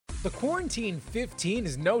The quarantine 15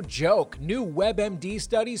 is no joke. New WebMD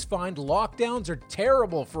studies find lockdowns are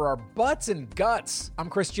terrible for our butts and guts.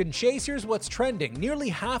 I'm Christian Chase. Here's what's trending. Nearly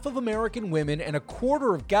half of American women and a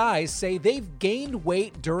quarter of guys say they've gained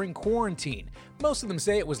weight during quarantine. Most of them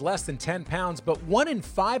say it was less than 10 pounds, but 1 in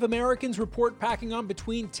 5 Americans report packing on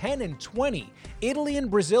between 10 and 20. Italy and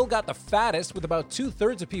Brazil got the fattest, with about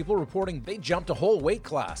 2/3 of people reporting they jumped a whole weight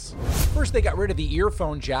class. First, they got rid of the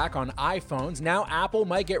earphone jack on iPhones. Now Apple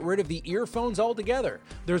might get rid of the earphones altogether.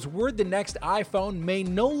 There's word the next iPhone may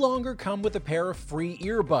no longer come with a pair of free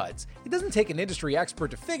earbuds. It doesn't take an industry expert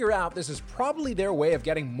to figure out this is probably their way of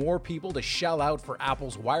getting more people to shell out for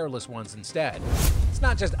Apple's wireless ones instead. It's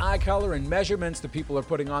not just eye color and measurements that people are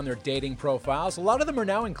putting on their dating profiles. A lot of them are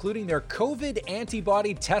now including their COVID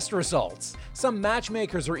antibody test results. Some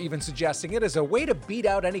matchmakers are even suggesting it as a way to beat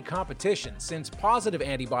out any competition, since positive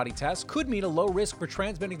antibody tests could mean a low risk for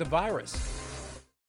transmitting the virus.